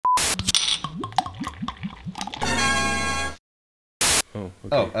Oh, okay.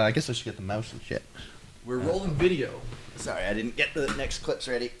 Oh, I guess I should get the mouse and shit. We're rolling video. Sorry, I didn't get the next clips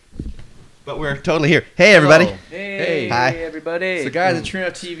ready. But we're totally here. Hey, everybody. Hello. Hey, Hi. everybody. It's the guys at Tune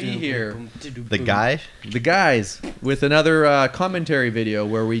Up TV here. The guy. The guys with another commentary video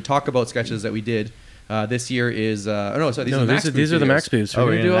where we talk about sketches that we did. This year is these are the Max Booths. Oh,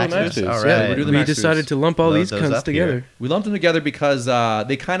 We're we're gonna do in all the Max Max Booths? Booths. All Yeah, right. we're doing the we Max decided Booths. to lump all Load these those cunts up together. here. We lumped them together because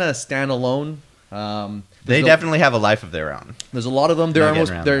they kind of stand alone. They definitely have a life of their own. There's a lot of them. No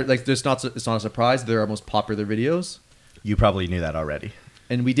getting around that. It's not a surprise. They're our most popular videos. You probably knew that already.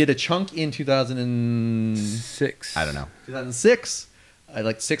 And we did a chunk in 6. I don't know. 2006. I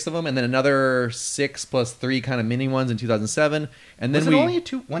like 6 of them, and then another 6 plus 3 kind of mini ones in 2007. And then Was it only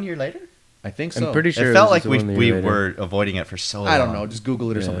 1 year later? I think so. I'm pretty sure It felt was like just we one year were avoiding it for so long. I don't know. Just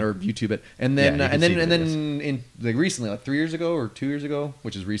Google it or Yeah. something, or YouTube it. And then Yeah, you can see and then in like recently, like 3 years ago or 2 years ago,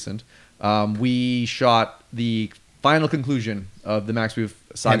 which is recent, we shot the final conclusion of the Max Booth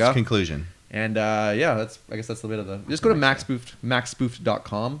saga. Hence conclusion. And I guess that's the bit of the. Just go to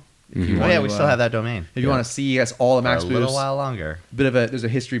maxbooth.com. If you Oh want yeah, to, we still have that domain. If you want to see us all the For Max a little Booths, while longer. there's a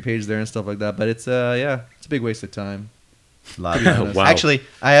history page there and stuff like that. But it's it's a big waste of time. A lot of Wow. Actually,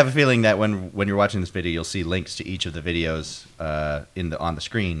 I have a feeling that when you're watching this video, you'll see links to each of the videos on the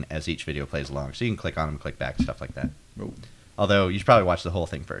screen as each video plays along. So you can click on them, click back, stuff like that. Oh. Although you should probably watch the whole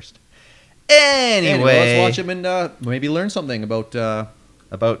thing first. Anyway, let's Anyway, watch them and maybe learn something about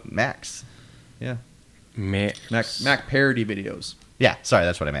about Max. Mac parody videos. Yeah, sorry,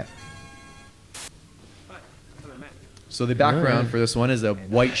 that's what I meant. So the background for this one is a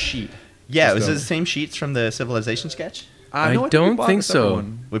white sheet. Yeah, Just was a- it the same sheets from the Civilization sketch? I no, don't we bought think the separate so.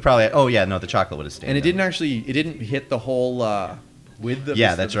 one. We probably. Oh yeah, no, the chocolate would have stayed. And it in. didn't hit the whole width of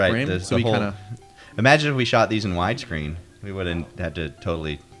Yeah, the that's right. frame, The so we whole- kind of Imagine if we shot these in widescreen. We would have had to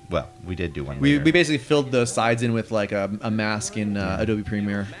totally. Well, we did do one. we later. basically filled the sides in with like a mask in Adobe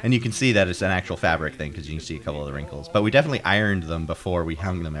Premiere. And you can see that it's an actual fabric thing because you can see a couple of the wrinkles. But we definitely ironed them before we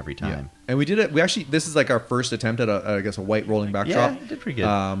hung them every time. And we did it. We actually this is like our first attempt at a white rolling backdrop. Yeah, it did pretty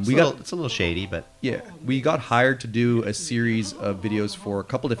good. It's a little shady, but we got hired to do a series of videos for a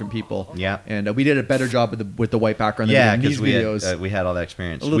couple different people. Yeah. And we did a better job with the white background yeah, than we did in because these videos. we had all that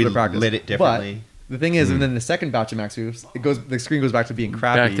experience. a little we bit of practice. lit it differently. But the thing is, and then the second batch of Max Booths, the screen goes back to being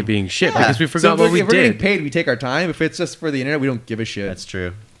crappy. Back to being shit Yeah. because we So forgot if what we if we're getting did. paid, we take our time. If it's just for the internet, we don't give a shit. That's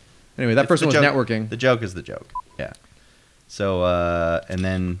true. Anyway, that It's person the was joke. networking. The joke is the joke. Yeah. So and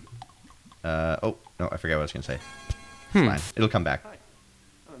then oh no, I forgot what I was gonna say. It's fine. It'll come back.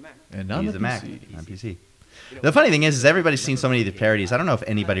 And not Use the a Mac PC. on PC. The funny thing is everybody's seen so many of the parodies. I don't know if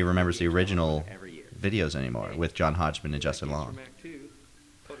anybody remembers the original videos anymore with John Hodgman and Justin Long.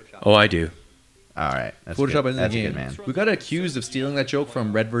 Oh, I do. All right, that's Photoshop good. isn't That's the a game. good man. We got accused of stealing that joke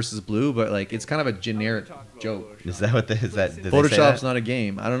from Red versus Blue, but like it's kind of a generic joke. Is that what is that? Did they say Photoshop's that? not a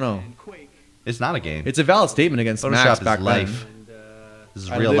game. I don't know. It's not a game. It's a valid statement against Photoshop Max is back life. then. This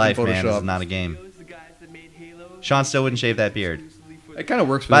is I real live in life, man. This Photoshop. is not a game. Sean still wouldn't shave that beard. It kind of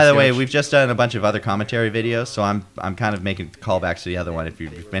works. For By this the way, sketch. we've just done a bunch of other commentary videos, so I'm kind of making callbacks to the other one.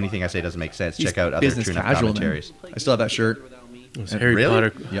 If anything I say doesn't make sense, He's check out other business True Enough casual now. commentaries. I still have that shirt. Those And Harry really?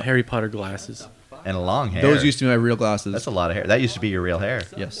 Potter, Yep. Harry Potter glasses. And a long hair. Those used to be my real glasses. That's a lot of hair. That used to be your real hair.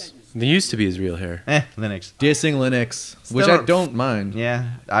 Yes. They used to be his real hair. Linux. Dissing Linux, which Still- I don't mind. Yeah,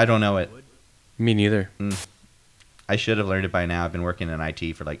 I don't know it. Me neither. I should have learned it by now. I've been working in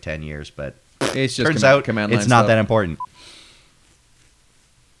IT for like 10 years, but It's just turns out command it's line not stuff. that important.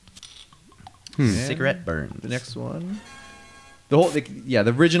 And Cigarette burns. The next one.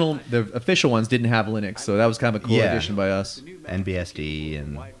 The original, the official ones didn't have Linux, so that was kind of a cool Yeah. addition by us. NBSD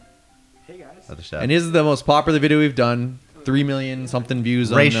and other stuff. And this is the most popular video we've done. 3 million something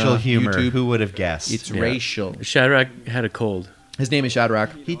views Racial on humor. YouTube. Who would have guessed? It's Yeah. racial. Shadrach had a cold. His name is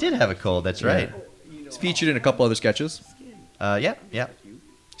Shadrach. He did have a cold. That's right. He's featured in a couple other sketches. Yeah. He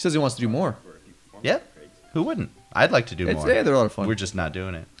says he wants to do more. Yeah. Who wouldn't? I'd like to do more. Yeah, they're a lot of fun. We're just not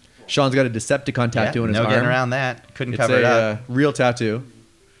doing it. Sean's got a Decepticon tattoo on his no arm. getting around that. Couldn't It's cover it up. real tattoo.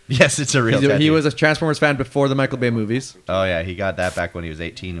 Yes, it's a real He tattoo. was a Transformers fan before the Michael Bay movies. Oh yeah, he got that back when he was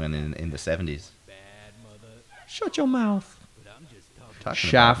 18, when in the 70s. Shut your mouth. Talking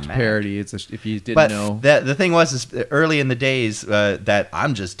Shaft about Mac. parody. If you didn't But know. the thing was, is early in the days that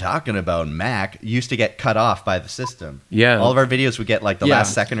I'm just talking about Mac used to get cut off by the system. Yeah. All of our videos would get like the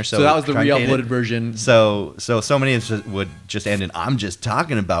last second or so. So that was the truncated. re-uploaded version. So many of us would just end in I'm just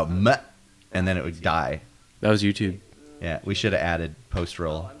talking about and then it would die. That was YouTube. Yeah, we should have added post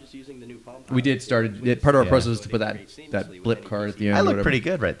roll. We did part of our Yeah. process was to put that blip card at the end. I or look whatever. pretty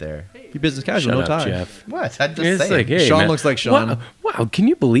good right there. Be business casual, Shut no up, tie. Jeff. What? I'm just It's saying. like, hey, Sean man. looks like Sean. Wow, can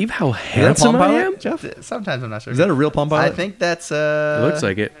you believe how Is that a handsome Palm I am? Pilot, Jeff? Sometimes I'm not sure. Is that a real Palm Pilot? I think that's It looks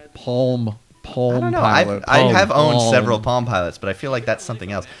like it. Palm I don't know. Pilot. I have owned Palm. several Palm Pilots, but I feel like that's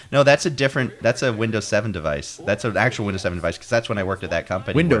something else. No, that's that's a Windows 7 device. That's an actual Windows 7 device because that's when I worked at that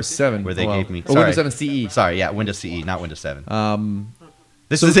company. Windows 7. Where they Wow. gave me. Oh, Windows 7 CE. Sorry, yeah, Windows CE, not Windows 7. Um,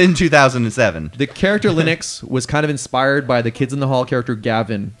 This is in 2007. the character Linux was kind of inspired by the Kids in the Hall character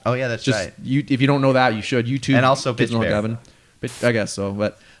Gavin. Oh, yeah, that's Just right. if you don't know that, you should. YouTube And also Kids in the Bitch Hall Bear. Gavin. I guess so,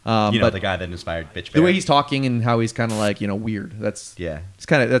 but You know, but the guy that inspired Bitch the Bear. way he's talking and how he's kind of like weird. That's Yeah. that's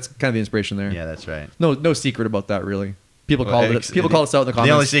kind of the inspiration there. Yeah, that's right. No secret about that really. People called Well, it. People called us out in the comments.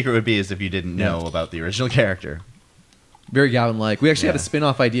 The only secret would be is if you didn't Yeah. know about the original character. Very Gavin like. We actually had a Yeah.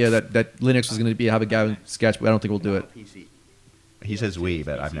 spin-off idea that Linux was going to have a Gavin sketch, but I don't think we'll do it. He says we,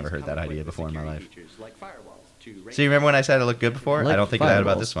 but I've never heard that idea before in my life. So you remember when I said I looked good before? Like I don't think that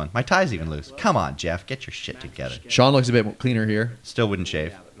about firewalls. this one. My tie's even loose. Come on, Jeff, get your shit together. Sean looks a bit more cleaner here. Still wouldn't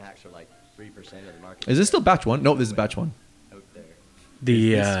shave. Is this still batch one? No, this is batch one.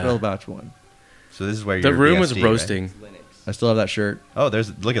 The It's still batch one. So this is where the you're room was BSD, right? roasting. I still have that shirt. Oh,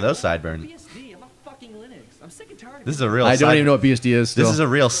 look at those sideburns. BSD, I'm a fucking Linux. I'm sick and tired of This is a real. I don't even know what BSD is. Still. This is a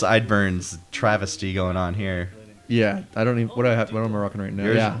real sideburns travesty going on here. Yeah, I don't even. What am I rocking right now?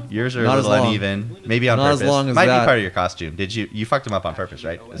 Yours, Yeah, yours are Not a as little long. uneven. Maybe on Not as purpose. long as Might that. be part of your costume. Did you fucked them up on purpose,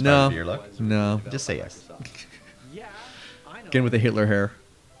 right? As No. part of your look. No, Just say yes. again with the Hitler hair.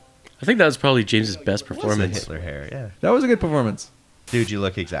 I think that was probably James's best What's the performance. Hitler hair? Yeah. That was a good performance. Dude, you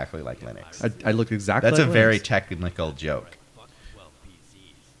look exactly like Linux. I looked exactly. That's a like very Linux. technical joke.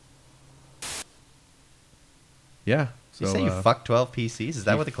 Yeah. You So, say you fuck 12 PCs? Is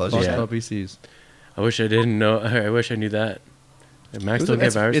that what the closure fucked said? Yeah. up PCs. I wish I didn't know. I wish I knew that. Did Max don't get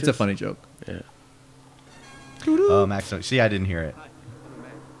It's, viruses? it's a funny joke. Yeah. Oh, Max. See, I didn't hear it.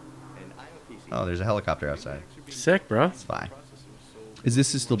 Oh, there's a helicopter outside. Sick, bro. It's fine. Is this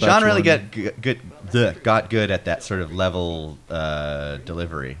still batch Sean really one? got good at that sort of level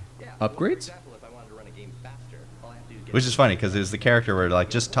delivery, upgrades? which is funny because it was the character where like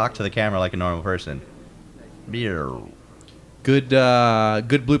just talk to the camera like a normal person. Beer. Good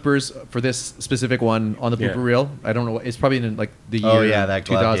bloopers for this specific one on the blooper Yeah. reel. I don't know. It's probably in like the year. Oh yeah, that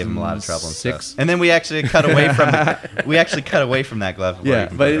glove gave him a lot of trouble. And 2006. stuff. And then we actually cut away from that glove. before Yeah, we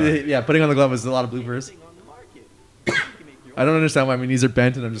can but put it on. putting on the glove was a lot of bloopers. I don't understand why my knees are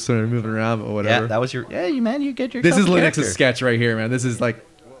bent and I'm just sort of moving around, but Yeah, whatever. that was your. Yeah, you man, you get your. This is Linux's character. sketch right here, man. This is like,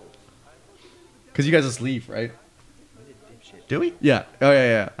 because you guys just leave, right? Do we? Yeah. Oh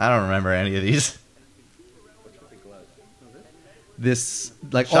yeah. I don't remember any of these. This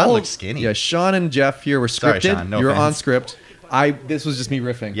like Sean all looks skinny. Yeah, Sean and Jeff here were Sorry, scripted. Sean, no you were on offense. script. This was just me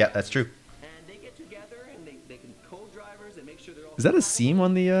riffing. Yeah, that's true. And they get together and they can code drivers and make sure they're all Is that a seam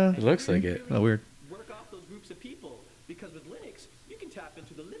on the? It looks like it. Oh, weird. work off those groups of people. Because with Linux, you can tap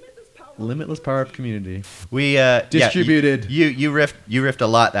into the limitless power. Limitless power of community. We Distributed. Yeah, you riffed a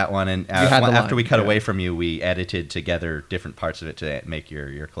lot that one, and had the after line, we cut yeah. away from you, we edited together different parts of it to make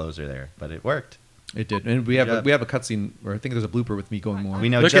your closer there. But it worked. It did, and we have job. a cutscene, or I think there's a blooper with me going more. We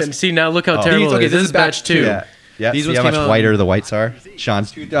know Look just at see now. Look how Oh. terrible. These- it okay, is. this is batch two. yeah, yeah. These See ones how came much out- whiter the whites are. Sean's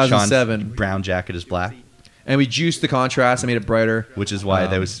 2007. brown jacket is black, And we juiced the contrast and made it brighter. which is why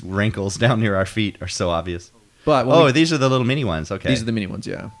Um, those wrinkles down near our feet are so obvious. But when Oh, we- these are the little mini ones. Okay, these are the mini ones,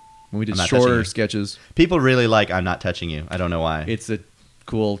 yeah. When we did I'm not touching shorter you. sketches, people really like. I'm not touching you. I don't know why. it's a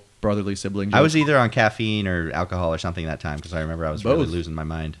cool brotherly sibling. I joke. was either on caffeine or alcohol or something that time because I remember I was really Both. losing my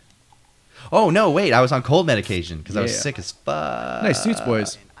mind. Oh no! Wait, I was on cold medication because I was Yeah. sick as fuck. Nice suits,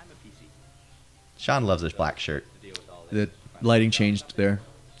 boys. Sean loves this black shirt. The lighting changed there.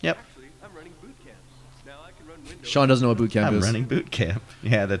 Yep, I'm running boot camp. Now I can run Windows. Sean doesn't know what boot camp I'm is. running boot camp.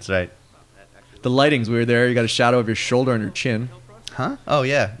 Yeah, that's right. The lighting's weird there. You got a shadow of your shoulder on your chin. Huh? Oh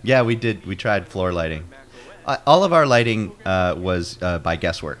yeah, yeah. We did. We tried floor lighting. All of our lighting was by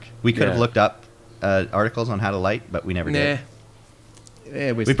guesswork. We could have Yeah. looked up articles on how to light, but we never did.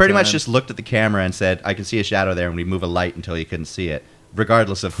 We pretty much just looked at the camera and said, "I can see a shadow there," and we move a light until you couldn't see it,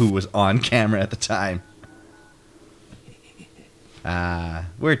 regardless of who was on camera at the time.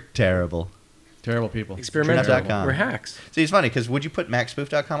 We're terrible. terrible people. Experimental. TrueKnife.com. We're hacks. See, it's funny because would you put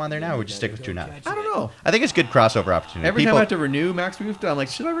MaxSpoof.com on there now, or would you stick with TrueKnife? I don't know. I think it's good crossover opportunity. Every time People- I have to renew Max Booth, I'm like,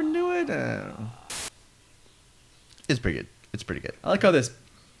 should I renew it? it's pretty good. It's pretty good. I like how this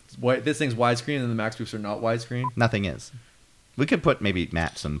thing's widescreen and the Max Booths are not widescreen. Nothing is. We could put maybe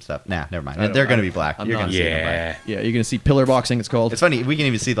matte some stuff. Nah, never mind. I don't- They're going to I- be black. I'm You're not- going to see them black. Yeah. Yeah, you're gonna see pillar boxing. It's called. It's funny. We can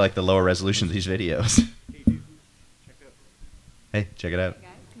even see like the lower resolution of these videos. Hey, check it out.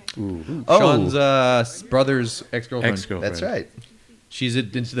 Ooh. Oh. Sean's brother's ex-girlfriend. Ex-girlfriend. That's right. She's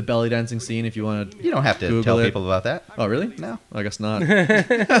into the belly dancing scene if you want to. You don't have to Google tell it. people about that. Oh, really? No. I guess not.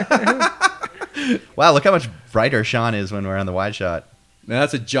 Wow, look how much brighter Sean is when we're on the wide shot. Now,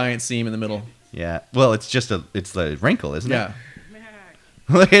 that's a giant seam in the middle. Yeah. Well, it's the wrinkle, isn't Yeah.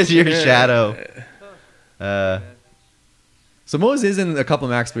 it? Look at your shadow. So Mose is in a couple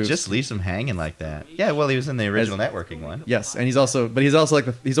of Max booths. Just leaves him hanging like that. Yeah, well, he was in the original networking one. Yes, and he's also like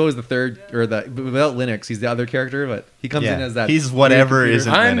he's always the third or the without Linux. He's the other character, but he comes in as that. He's whatever weird is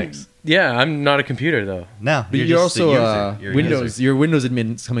in computer. Linux. I'm not a computer though. No, But you're just the also user. You're a Windows. user. Your Windows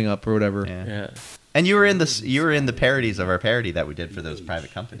admin's coming up or whatever. Yeah. Yeah. And you were in the parodies of our parody that we did for those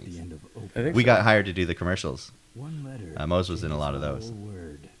private companies. I think We got hired to do the commercials. One letter. Mose was in a lot of those.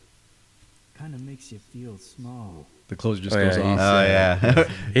 Word. Kind of makes you feel small. The closure just Oh, goes yeah, off. Oh yeah.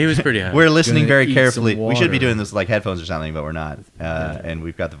 he was pretty high. We're listening Gonna very eat carefully. some We should be water. doing this with like headphones or something, but we're not. And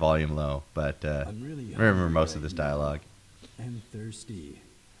we've got the volume low. But I'm really remember hungry most of right this now. dialogue. And thirsty.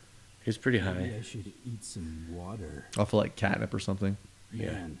 He's pretty Maybe high. I should eat some water. Off of like catnip or something.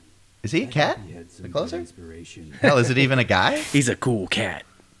 Yeah. Man, Is he a I cat? hope he had some The good closer? inspiration. Hell, is it even a guy? He's a cool cat.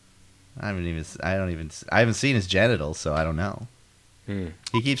 I haven't seen his genitals, so I don't know. Hmm.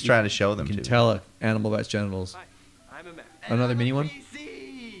 He keeps trying to show You them can to tell an animal by its genitals. Hi, I'm a Mac. Another mini one?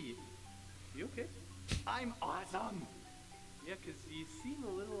 You okay? I'm awesome. Yeah, 'cause you seem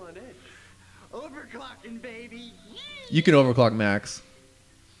a little on edge. Overclocking, baby. You can overclock Macs,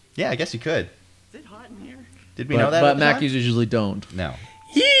 Yeah, I guess you could. Is it hot in here? Did we know that? but at the Mac time? users usually don't. No.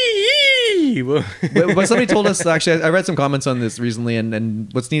 Yee! Well, but somebody told us actually. I read some comments on this recently, and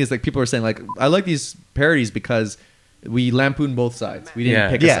what's neat is like people are saying like I like these parodies because we lampoon both sides. We didn't Yeah.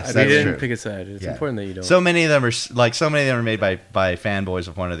 pick Yes, a side. we that's didn't true. pick a side. It's Yeah. important that you don't. So many of them are made by fanboys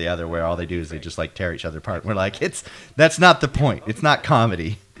of one or the other, where all they do is they just like tear each other apart. We're like, that's not the point. It's not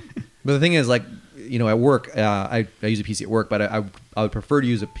comedy. But the thing is, like, you know, at work, I use a PC at work, but I would prefer to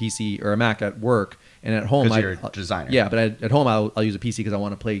use a PC or a Mac at work, and at home, 'Cause you're a designer. Yeah, but at home, I'll use a PC because I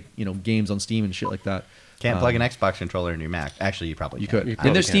want to play, you know, games on Steam and shit like that. Can't plug an Xbox controller into your Mac. Actually, you probably You can. could, You and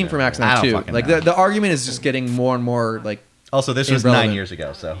probably there's Steam can, for Macs I now don't too. fucking Like know. the argument is just getting more and more like. Also, this was Irrelevant. 9 years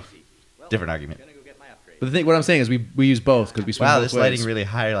ago, so different argument. Gonna go get my upgrade. But the thing, what I'm saying is, we use both because we swing Wow, both this ways. lighting really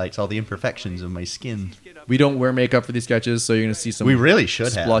highlights all the imperfections of my skin. We don't wear makeup for these sketches, so you're gonna see some. We really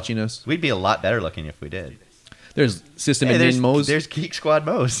should have. splotchiness. We'd be a lot better looking if we did. There's system Hey, admin Mose. there's Geek Squad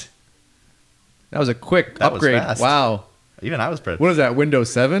Mose. That was a quick That was upgrade. fast. Wow. Even I was pretty. What is that?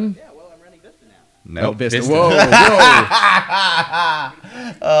 Windows 7? Yeah, well, I'm running Vista now. Oh, Nope. Vista. Vista. Whoa, whoa.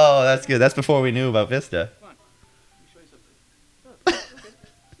 Oh, that's good. That's before we knew about Vista. Let me show you something. Oh, okay.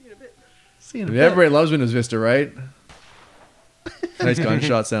 See you in a bit. See you in a bit. Everybody loves Windows Vista, right? Nice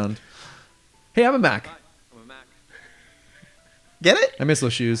gunshot sound. Hey, I'm a Mac. Hi, I'm a Mac. Get it? I miss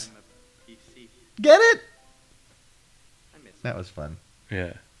those shoes. I'm a PC. Get it? I miss That was fun.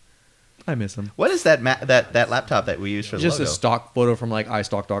 Yeah. I miss them. What is that that laptop that we use for the Just logo? a stock photo from like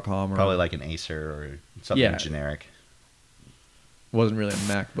iStock.com. Or Probably like an Acer or something Yeah. generic. wasn't really a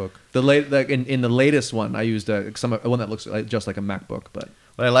MacBook. In the latest one, I used one that looks just like a MacBook, but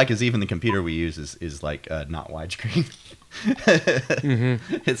What I like is even the computer we use is like not widescreen.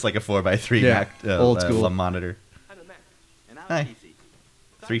 It's like a 4x3 Yeah, Mac old school. monitor. I'm a Mac. And I'm Hi. a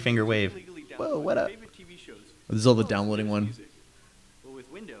PC. 3-finger wave. Legally download Whoa, what my up? favorite TV shows. this is all the downloading one. Music. Well,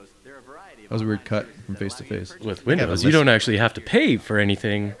 with Windows, there are a variety of That was a weird online cut services from that face to allow you face. purchase With music. Windows, but you don't actually have to pay for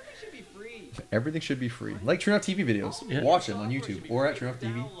anything. It should be free. Everything should be free. Like TrueNough TV videos. Yeah. Watch them on YouTube or at TrueNough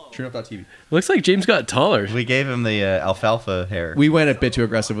TV. TrueNough.tv. Looks like James got taller. We gave him the alfalfa hair. We went a bit too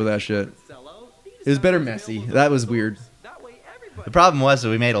aggressive with that shit. Sell out. It was better messy. That was weird. That way everybody. The problem was that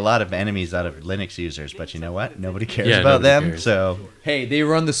we made a lot of enemies out of Linux users, but you know what? Nobody cares Yeah, about nobody them. cares. So Hey, they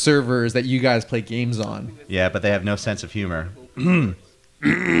run the servers that you guys play games on. yeah, but they have no sense of humor.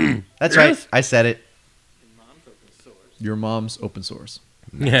 That's right. I said it. Your mom's open source.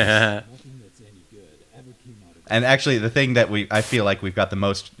 Yeah. And actually, the thing that I feel like we've got the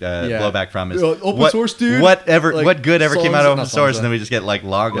most blowback from is Open source, dude. Whatever, Like, what good ever came out songs- of open not source, songs, and then we just get like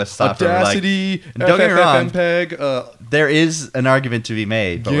long list software. We're like, Audacity, and don't get me wrong, FFmpeg, there is an argument to be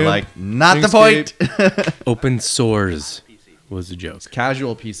made, but we're GIMP, like, not the point. Open source was the joke.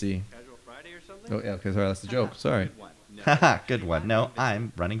 casual PC. Casual Friday or something? Oh yeah, okay, sorry, that's the joke. Sorry. Haha, good one. No,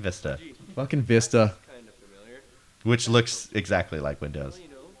 I'm running Vista, Fucking Vista. Kind of familiar. which looks exactly like Windows. Well, you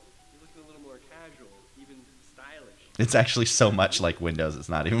know, you're looking a little more casual, even stylish. It's actually so much like Windows, it's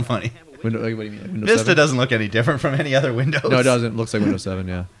not even funny. What do you mean? Like Windows Vista 7? doesn't look any different from any other Windows. No, it doesn't. It looks like Windows 7.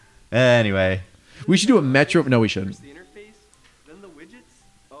 Yeah. Anyway, We should do a Metro. No, we shouldn't. First the interface, then the widgets.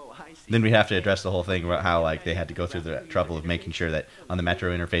 Oh, I see. Then we'd have to address the whole thing about how like they had to go through the trouble of making sure that on the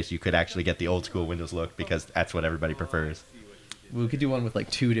Metro interface you could actually get the old school Windows look because that's what everybody prefers. We could do one with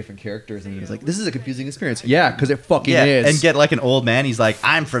like 2 different characters, and he's like, "This is a confusing experience." Yeah, because it fucking Yeah, is. and get like an old man. He's like,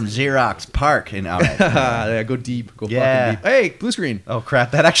 I'm from Xerox Park, and all right. yeah, go deep, go Yeah. fucking deep. Hey, blue screen. Oh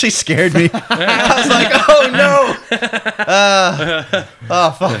crap! That actually scared me. I was like, "Oh no!"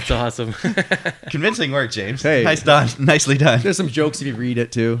 Oh fuck! That's awesome. Convincing work, James. Hey. Nice done. Nicely done. There's some jokes if you read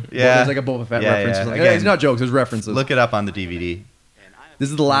it too. Yeah. There's like a Boba Fett Yeah, reference. yeah. Or something. Again, It's not jokes. There's references. Look it up on the DVD. And I have This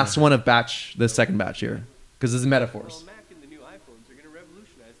is the last one of the second batch here, because this is metaphors. Well, Mac and the new iPhones are going to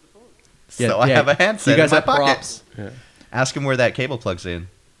revolutionize the phone. So I have a handset You guys in my have pocket. props. Yeah. Ask him where that cable plugs in.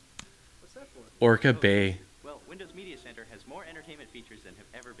 What's that for? Orca Bay. well, Windows Media Center has more entertainment features than have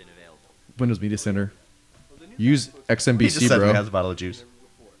ever been available. Windows Media Center. Well, the new Use MacBooks He just XMBC, said he bro. has a bottle of juice. never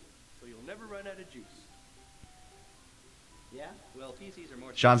before, so you'll never run out of juice. Yeah? Well, PCs are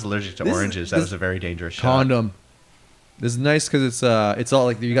more... Sean's allergic to This is- oranges. That this- was a very dangerous shot. Condom. This is nice because it's all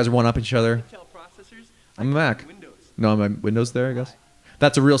like you guys are one up each other. Intel processors. I'm a Mac. Windows. No, my Windows there, I guess.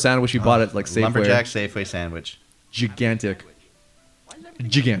 That's a real sandwich. You bought it like Safeway. Lumberjack Safeway sandwich. Gigantic. Why is everything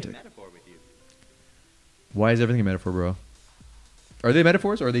Gigantic. a metaphor with you? Why is everything a metaphor, bro? Are they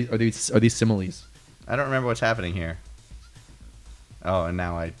metaphors or are these similes? I don't remember what's happening here. Oh, and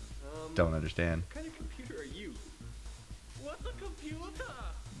now I don't understand. What kind of computer are you? What's a computer?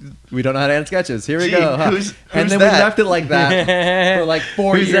 We don't know how to end sketches. Here we Gee, go. huh? who's and then that? we left it like that for like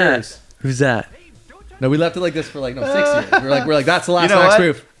 4 Who's years. that? Who's that? Hey, don't touch No, we left it like this for like 6 years. We're like that's the last You know Max what?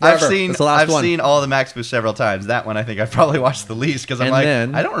 spoof. I've Forever. seen That's the last I've one. seen all the Max Boost several times. That one I think I've probably watched the least because I'm And like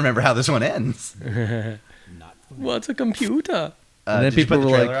then- I don't remember how this one ends. What's a computer? And then did you people put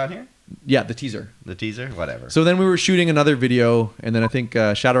the were trailer like- on here? Yeah, the teaser. The teaser, whatever. So then we were shooting another video, and then I think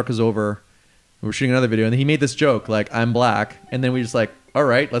Shadowrock was over. We were shooting another video, and then he made this joke like I'm black, and then we just like, all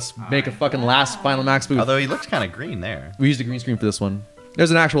right, let's make a fucking last final Max spoof. Although he looks kind of green there. We used a green screen for this one.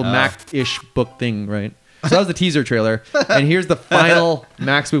 There's an actual Mac-ish book thing, right? So that was the teaser trailer, and here's the final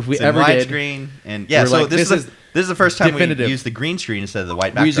Max spoof we It's in ever did. widescreen, and yeah. We're So like, this is the first time definitive. we used the green screen instead of the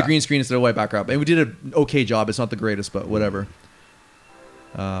white We backdrop. used a green screen instead of white backdrop, and we did an okay job. It's not the greatest, but whatever.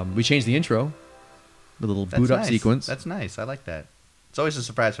 We changed the intro, the little That's boot up nice. sequence. That's nice. I like that. It's always a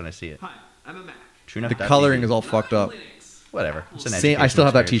surprise when I see it. Hi, I'm a Mac. True enough. The coloring is all fucked up. Linux. Whatever. It's an I still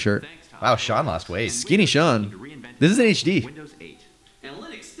have that educational T-shirt. Thanks, Tom. Wow, Sean lost weight. Skinny Sean. This is in HD. Windows 8. And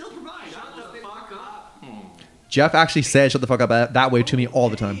Linux still provides. Shut the fuck up. Jeff actually said "shut the fuck up" that way to me all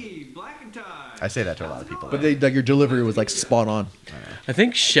the time. Hey, Black and Tie. I say that to a lot of people. But like your delivery was like spot on. I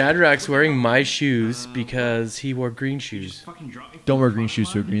think Shadrack's wearing my shoes because he wore green shoes. Don't wear green shoes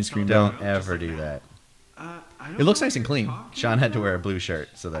to a green screen. Bro. Don't ever do that. It looks nice and clean. Sean had to wear a blue shirt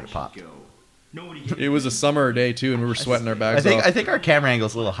so that it popped. It was a summer day too, and we were sweating our bags off. I think our camera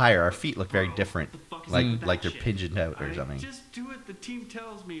angle's a little higher. Our feet look very different, like they're pigeoned out or something. Just do what the team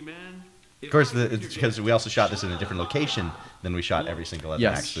tells me, man. Of course, it's because we also shot this in a different location than we shot every single other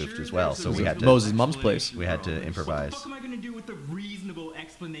Yes. Max Boost as well. So we had to Moses' mom's place. we had to improvise. What am I gonna do with a reasonable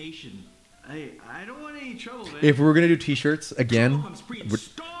explanation? Hey, I don't want any trouble, man. If we were gonna do T-shirts again,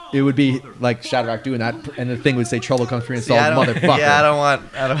 it would be like Shadrack doing that, and the thing would say "Trouble comes free and See, I solve, don't, motherfucker." yeah, I don't want.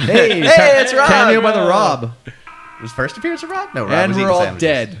 I don't. Hey, hey, it's Rob. Cameo by the Rob, Was first appearance of Rob? No, Rob and was we're eating all sandwiches.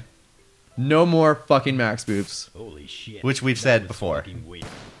 dead. No more fucking Max spoofs. Holy shit. Which we've said before.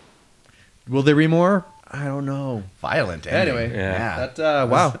 Will there be more? I don't know. Violent. Ending. Anyway, yeah. that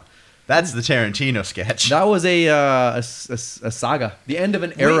wow, That's the Tarantino sketch. that was a saga, the end of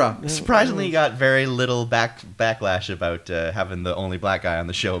an era. We surprisingly got very little backlash about having the only black guy on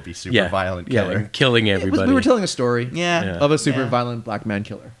the show be super violent killer. and killing It was- everybody. we were telling a story Yeah. Yeah. of a super Yeah. violent black man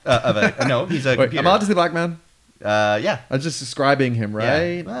killer. No, he's a Wait, computer. I'm allowed to say black man? Yeah. I was just describing him,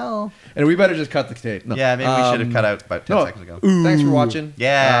 right? Yeah. Well, And we better just cut the tape. No. yeah, maybe we should have cut out about 10 no. seconds ago. Thanks for watching.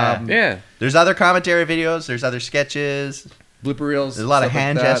 Yeah. yeah. There's other commentary videos. There's other sketches. Blooper reels. There's a lot of stuff like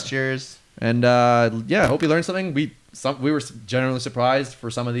hand that. gestures. And yeah, hope you learned something. We were generally surprised for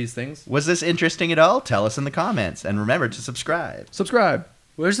some of these things. Was this interesting at all? Tell us in the comments. And remember to subscribe. Subscribe.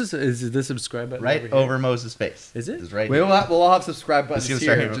 Where's this? Is the subscribe button Right here? over Moses' face. Is it? It's right We'll here. all have subscribe buttons gonna here,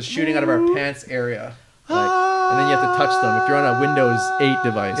 start here. just shooting out of our pants area. Like, and then you have to touch them if you're on a Windows 8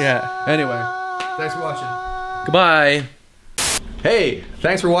 device. Yeah. Anyway, thanks for watching. Goodbye. Hey,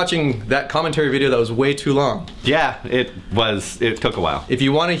 thanks for watching that commentary video that was way too long. Yeah, it took a while. If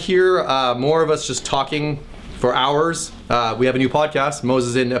you want to hear more of us just talking for hours, we have a new podcast.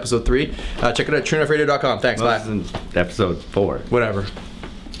 Moses in episode 3. Check it out at TrueNoughRadio.com. Thanks, bye. in episode 4. Whatever.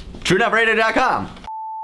 TrueNoughRadio.com.